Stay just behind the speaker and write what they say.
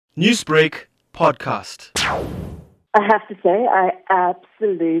Newsbreak podcast. I have to say, I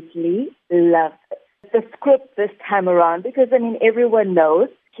absolutely love the script this time around because, everyone knows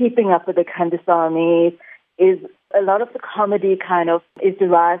Keeping Up with the Kandasamys is a lot of the comedy kind of is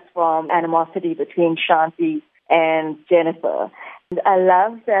derived from animosity between Shanti and Jennifer. And I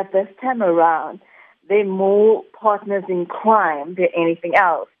love that this time around, they're more partners in crime than anything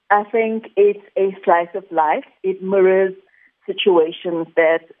else. I think it's a slice of life. It mirrors situations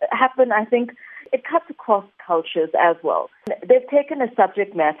that happen. I think it cuts across cultures as well. They've taken a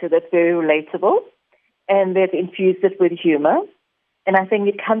subject matter that's very relatable and they've infused it with humor. And I think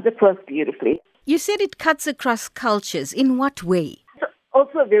it comes across beautifully. You said it cuts across cultures. In what way? It's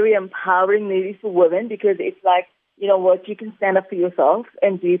also a very empowering movie for women because it's like, you know what, you can stand up for yourself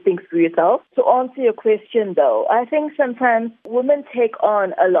and do things for yourself. To answer your question, though, I think sometimes women take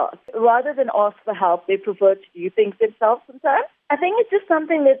on a lot. Rather than ask for help, they prefer to do things themselves sometimes. I think it's just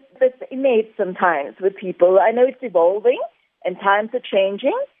something that's innate sometimes with people. I know it's evolving and times are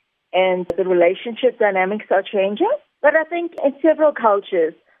changing and the relationship dynamics are changing. But I think in several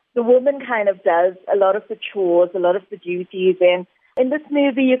cultures, the woman kind of does a lot of the chores, a lot of the duties. And in this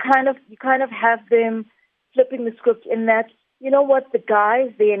movie, you kind of have them flipping the script in that, you know what, the guys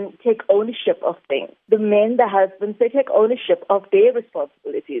then take ownership of things. The men, the husbands, they take ownership of their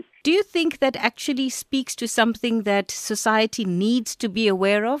responsibilities. Do you think that actually speaks to something that society needs to be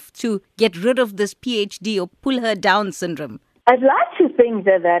aware of to get rid of this PhD or pull her down syndrome? I'd like to think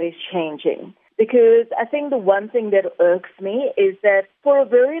that is changing because I think the one thing that irks me is that for a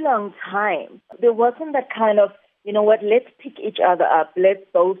very long time, there wasn't that kind of, you know what, let's pick each other up, let's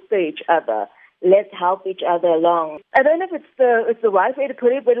bolster each other. Let's help each other along. I don't know if it's the right way to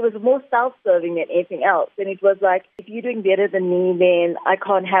put it, but it was more self-serving than anything else. And it was like, if you're doing better than me, then I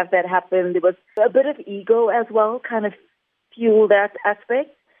can't have that happen. There was a bit of ego as well, kind of fuel that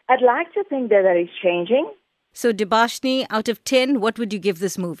aspect. I'd like to think that is changing. So Debashnie, out of 10, what would you give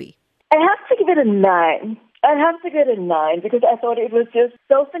this movie? I have to give it a 9. I'd have to give it a 9 because I thought it was just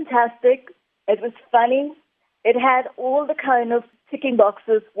so fantastic. It was funny. It had all the kind of ticking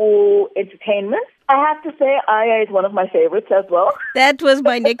boxes for entertainment. I have to say, Aya is one of my favorites as well. That was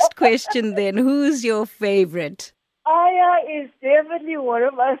my next question then. Who's your favorite? Aya is definitely one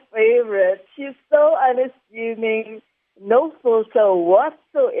of my favorites. She's so unassuming, no filter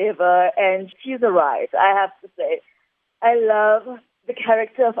whatsoever, and she's a ride, I have to say. I love the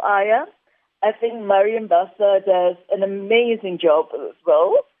character of Aya. I think Mariam Bassa does an amazing job with this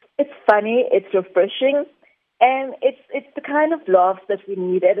role. It's funny, it's refreshing, and it's the kind of laughs that we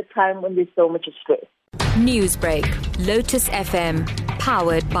need at a time when there's so much stress. Newsbreak, Lotus FM,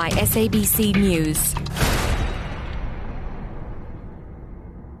 powered by SABC News.